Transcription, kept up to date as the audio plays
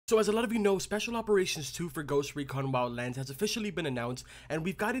So as a lot of you know, Special Operations 2 for Ghost Recon Wildlands has officially been announced, and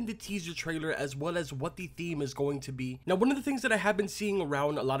we've gotten the teaser trailer as well as what the theme is going to be. Now, one of the things that I have been seeing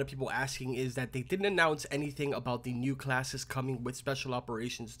around a lot of people asking is that they didn't announce anything about the new classes coming with Special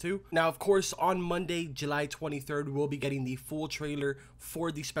Operations 2. Now, of course, on Monday, July 23rd, we'll be getting the full trailer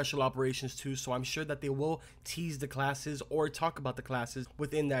for the Special Operations 2, so I'm sure that they will tease the classes or talk about the classes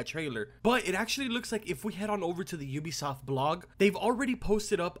within that trailer. But it actually looks like if we head on over to the Ubisoft blog, they've already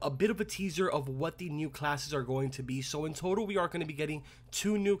posted up a bit of a teaser of what the new classes are going to be. So in total, we are going to be getting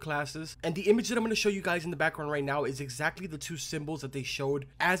 2 new classes, and the image that I'm going to show you guys in the background right now is exactly the 2 symbols that they showed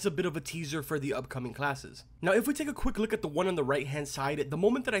as a bit of a teaser for the upcoming classes. Now, if we take a quick look at the one on the right hand side, the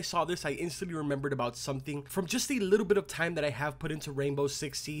moment that I saw this, I instantly remembered about something from just a little bit of time that I have put into Rainbow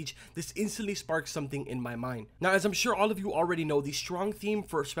Six Siege. This instantly sparked something in my mind. Now, as I'm sure all of you already know, the strong theme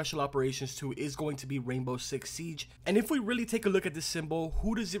for Special Operations 2 is going to be Rainbow Six Siege, and if we really take a look at this symbol,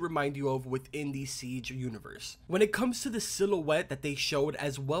 who does it remind you of within the Siege universe? When it comes to the silhouette that they showed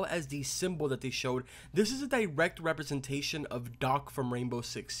as well as the symbol that they showed, this is a direct representation of Doc from Rainbow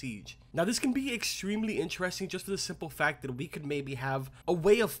Six Siege. Now, this can be extremely interesting just for the simple fact that we could maybe have a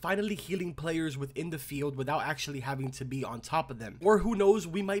way of finally healing players within the field without actually having to be on top of them. Or who knows,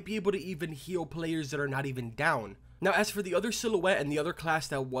 we might be able to even heal players that are not even down. Now, as for the other silhouette and the other class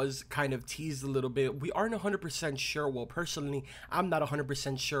that was kind of teased a little bit, we aren't 100% sure. Well, personally, I'm not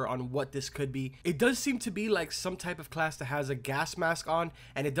 100% sure on what this could be. It does seem to be like some type of class that has a gas mask on,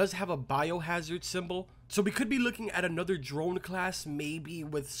 and it does have a biohazard symbol. So we could be looking at another drone class, maybe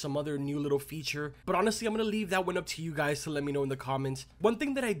with some other new little feature. But honestly, I'm going to leave that one up to you guys to let me know in the comments. One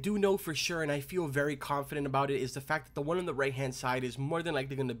thing that I do know for sure, and I feel very confident about it, is the fact that the one on the right hand side is more than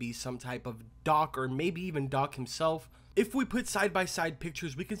likely going to be some type of Doc, or maybe even Doc himself. If we put side-by-side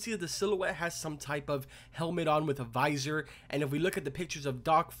pictures, we can see that the silhouette has some type of helmet on with a visor, and if we look at the pictures of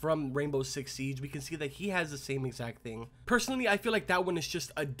Doc from Rainbow Six Siege, we can see that he has the same exact thing. Personally, I feel like that one is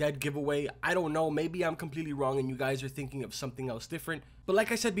just a dead giveaway. I don't know, maybe I'm completely wrong and you guys are thinking of something else different. But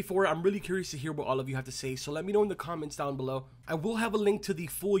like I said before, I'm really curious to hear what all of you have to say, so let me know in the comments down below. I will have a link to the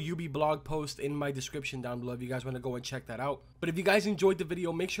full UbiBlog post in my description down below if you guys want to go and check that out. But if you guys enjoyed the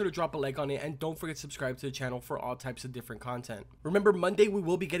video, make sure to drop a like on it, and don't forget to subscribe to the channel for all types of different content. Remember, Monday we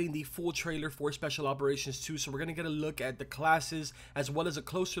will be getting the full trailer for Special Operations 2, so we're going to get a look at the classes as well as a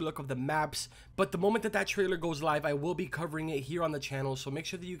closer look of the maps. But the moment that trailer goes live, I will be covering it here on the channel, so make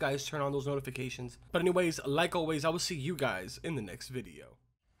sure that you guys turn on those notifications. But anyways, like always, I will see you guys in the next video.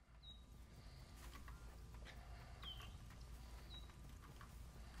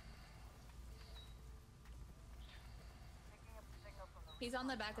 He's on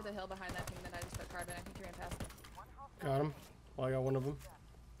the back of the hill behind that thing that I just took carbon. I think he ran past him. Got him. Well, I got one of them.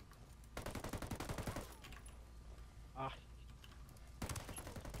 Ah.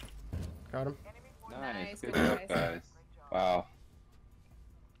 Got him. Nice. Good Good job, job, guys. Wow.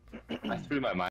 I threw my mind.